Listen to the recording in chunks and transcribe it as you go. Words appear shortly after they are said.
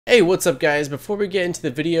Hey, what's up guys? Before we get into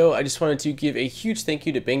the video, I just wanted to give a huge thank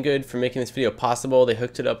you to Banggood for making this video possible. They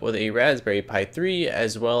hooked it up with a Raspberry Pi 3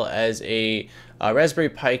 as well as a Raspberry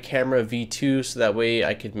Pi camera V2, so that way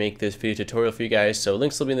I could make this video tutorial for you guys. So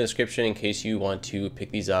links will be in the description in case you want to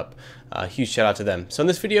pick these up. Huge shout out to them. So in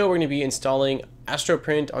this video, we're going to be installing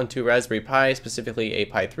Astroprint onto Raspberry Pi, specifically a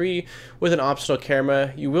Pi 3 with an optional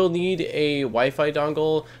camera. You will need a Wi-Fi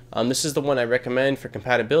dongle. This is the one I recommend for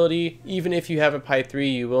compatibility. Even if you have a Pi 3,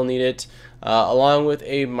 you will need it, along with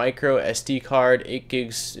a micro SD card. 8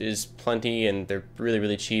 gigs is plenty and they're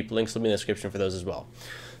really cheap. Links will be in the description for those as well.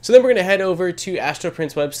 So then we're going to head over to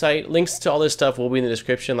Astroprint's website. Links to all this stuff will be in the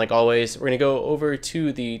description like always. We're going to go over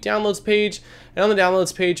to the downloads page, and on the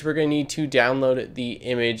downloads page we're going to need to download the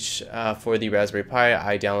image for the Raspberry Pi.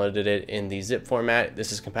 I downloaded it in the zip format.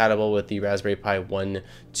 This is compatible with the Raspberry Pi 1,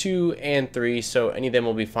 2, and 3, so any of them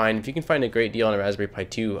will be fine. If you can find a great deal on a Raspberry Pi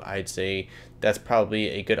 2, I'd say that's probably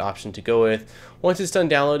a good option to go with. Once it's done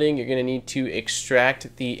downloading, you're going to need to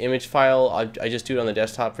extract the image file. I just do it on the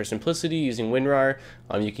desktop for simplicity using WinRAR.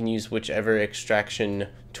 You can use whichever extraction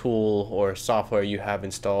tool or software you have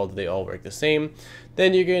installed. They all work the same.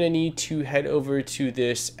 Then you're going to need to head over to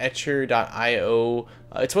this etcher.io.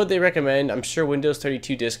 It's what they recommend. I'm sure Windows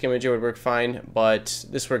 32 Disk Imager would work fine, but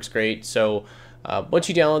this works great. So once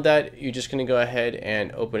you download that, you're just going to go ahead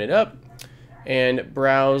and open it up and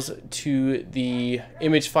browse to the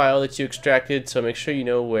image file that you extracted. So make sure you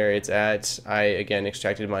know where it's at. I again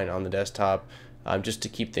extracted mine on the desktop just to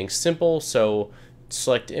keep things simple. So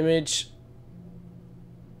select image,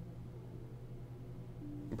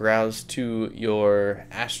 browse to your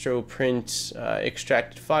Astroprint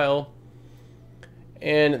extracted file,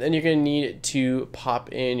 and then you're going to need to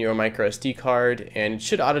pop in your micro SD card, and it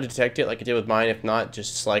should auto detect it like it did with mine. If not,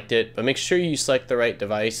 just select it, but make sure you select the right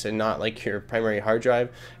device and not like your primary hard drive,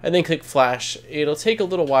 and then click flash. It'll take a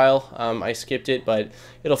little while. I skipped it, but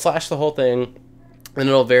it'll flash the whole thing and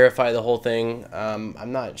it'll verify the whole thing.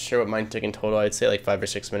 I'm not sure what mine took in total. I'd say like 5 or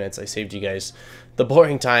 6 minutes. I saved you guys the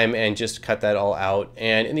boring time and just cut that all out,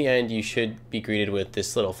 and in the end you should be greeted with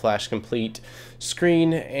this little flash complete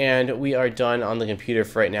screen, and we are done on the computer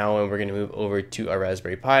for right now, and we're going to move over to our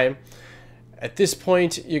Raspberry Pi. At this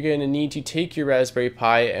point, you're going to need to take your Raspberry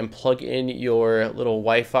Pi and plug in your little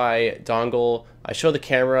Wi-Fi dongle. I show the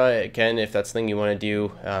camera again if that's something you want to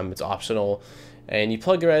do. It's optional. And you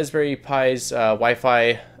plug your Raspberry Pi's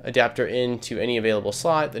Wi-Fi adapter into any available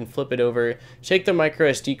slot, then flip it over, take the micro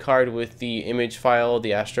SD card with the image file, the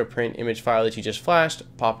Astroprint image file that you just flashed,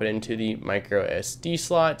 pop it into the micro SD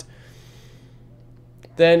slot,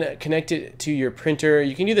 then connect it to your printer.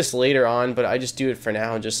 You can do this later on, but I just do it for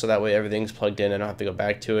now just so that way everything's plugged in. I don't have to go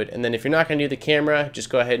back to it. And then if you're not going to do the camera, just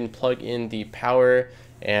go ahead and plug in the power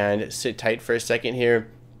and sit tight for a second here.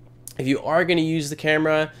 If you are going to use the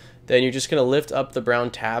camera, then you're just going to lift up the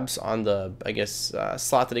brown tabs on the,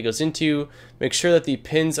 slot that it goes into. Make sure that the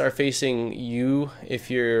pins are facing you if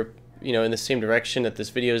you're, in the same direction that this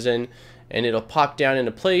video is in, and it'll pop down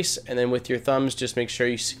into place. And then with your thumbs, just make sure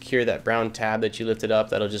you secure that brown tab that you lifted up.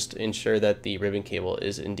 That'll just ensure that the ribbon cable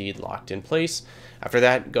is indeed locked in place. After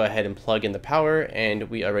that, go ahead and plug in the power, and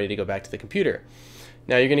we are ready to go back to the computer.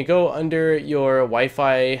 Now you're going to go under your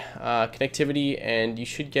Wi-Fi connectivity, and you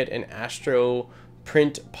should get an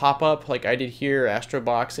Astroprint pop-up like I did here,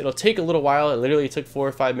 Astrobox. It'll take a little while. It literally took 4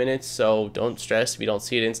 or 5 minutes, so don't stress if you don't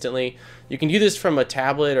see it instantly. You can do this from a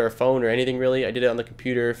tablet or a phone or anything really. I did it on the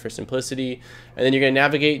computer for simplicity. And then you're going to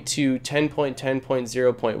navigate to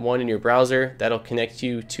 10.10.0.1 in your browser. That'll connect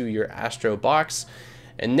you to your Astrobox.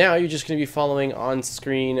 And now you're just going to be following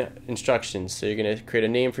on-screen instructions. So you're going to create a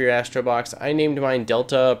name for your Astrobox. I named mine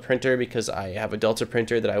Delta Printer because I have a Delta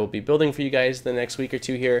printer that I will be building for you guys the next week or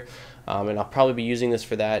two here. And I'll probably be using this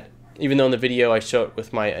for that, even though in the video I show it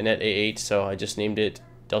with my Anet A8, so I just named it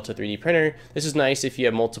Delta 3D Printer. This is nice if you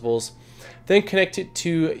have multiples. Then connect it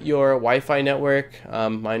to your Wi-Fi network.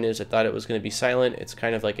 Mine is, I thought it was going to be silent. It's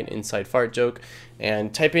kind of like an inside fart joke.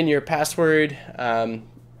 And type in your password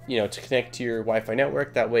to connect to your Wi-Fi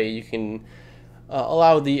network. That way you can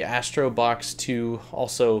allow the Astrobox to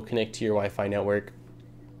also connect to your Wi-Fi network.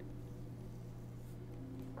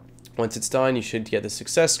 Once it's done, you should get the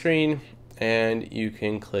success screen, and you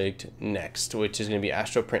can click next, which is going to be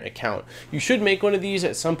Astroprint account. You should make one of these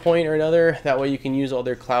at some point or another. That way you can use all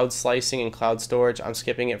their cloud slicing and cloud storage. I'm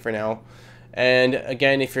skipping it for now. And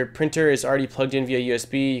again, if your printer is already plugged in via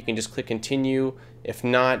USB, you can just click continue. If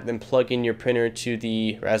not, then plug in your printer to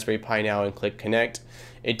the Raspberry Pi now and click connect.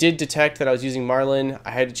 It did detect that I was using Marlin.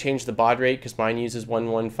 I had to change the baud rate because mine uses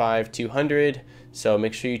 115/200. So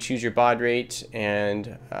make sure you choose your baud rate,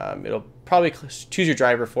 and it'll probably choose your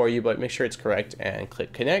driver for you, but make sure it's correct and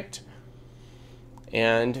click connect.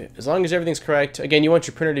 And as long as everything's correct, again, you want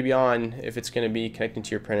your printer to be on if it's going to be connecting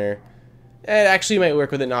to your printer. It actually might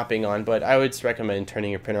work with it not being on, but I would recommend turning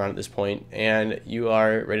your printer on at this point, and you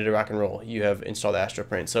are ready to rock and roll. You have installed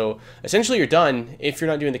Astroprint. So essentially you're done if you're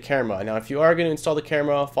not doing the camera. Now if you are going to install the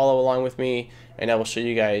camera, follow along with me, and I will show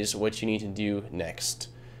you guys what you need to do next.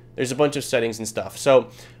 There's a bunch of settings and stuff. So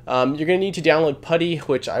you're going to need to download Putty,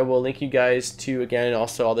 which I will link you guys to again.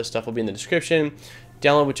 Also, all this stuff will be in the description.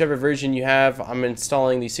 Download whichever version you have. I'm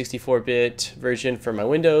installing the 64-bit version for my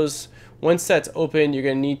Windows. Once that's open, you're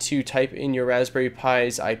going to need to type in your Raspberry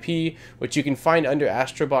Pi's IP, which you can find under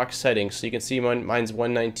Astrobox settings. So you can see mine's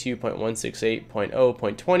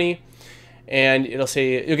 192.168.0.20, and it'll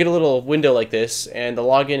say, you'll get a little window like this, and the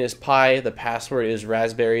login is Pi, the password is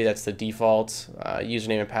Raspberry, that's the default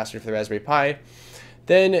username and password for the Raspberry Pi.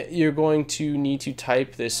 Then you're going to need to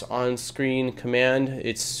type this on-screen command.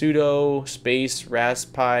 It's sudo space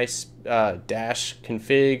raspi dash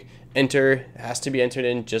config enter. It has to be entered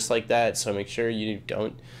in just like that, so make sure you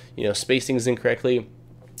don't space things incorrectly.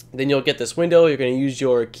 Then you'll get this window. You're going to use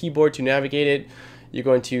your keyboard to navigate it. You're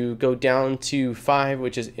going to go down to 5,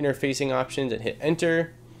 which is interfacing options, and hit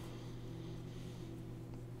enter.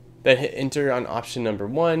 Then hit enter on option number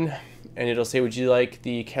 1, and it'll say, would you like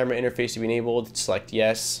the camera interface to be enabled? Select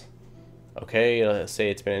yes. Okay, it'll say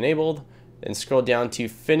it's been enabled. Then scroll down to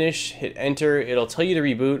finish, hit enter. It'll tell you to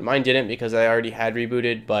reboot. Mine didn't because I already had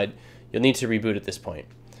rebooted, but you'll need to reboot at this point.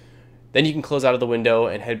 Then you can close out of the window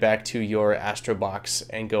and head back to your Astrobox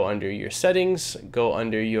and go under your settings, go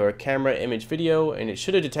under your camera, image, video, and it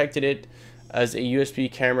should have detected it as a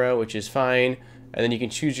USB camera, which is fine. And then you can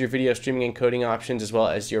choose your video streaming encoding options as well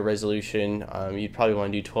as your resolution. You'd probably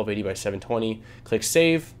want to do 1280 by 720. Click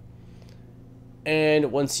save.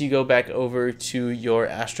 And once you go back over to your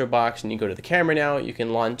Astrobox and you go to the camera now, you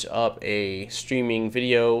can launch up a streaming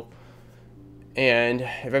video. And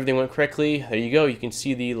if everything went correctly, there you go. You can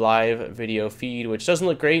see the live video feed, which doesn't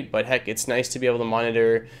look great, but heck, it's nice to be able to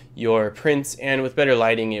monitor your prints, and with better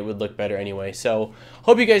lighting, it would look better anyway. So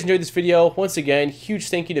hope you guys enjoyed this video. Once again, huge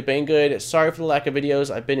thank you to Banggood. Sorry for the lack of videos.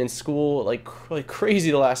 I've been in school like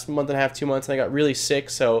crazy the last month and a half, 2 months, and I got really sick.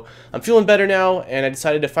 So I'm feeling better now, and I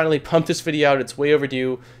decided to finally pump this video out. It's way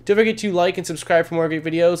overdue. Don't forget to like and subscribe for more great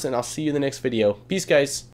videos, and I'll see you in the next video. Peace, guys.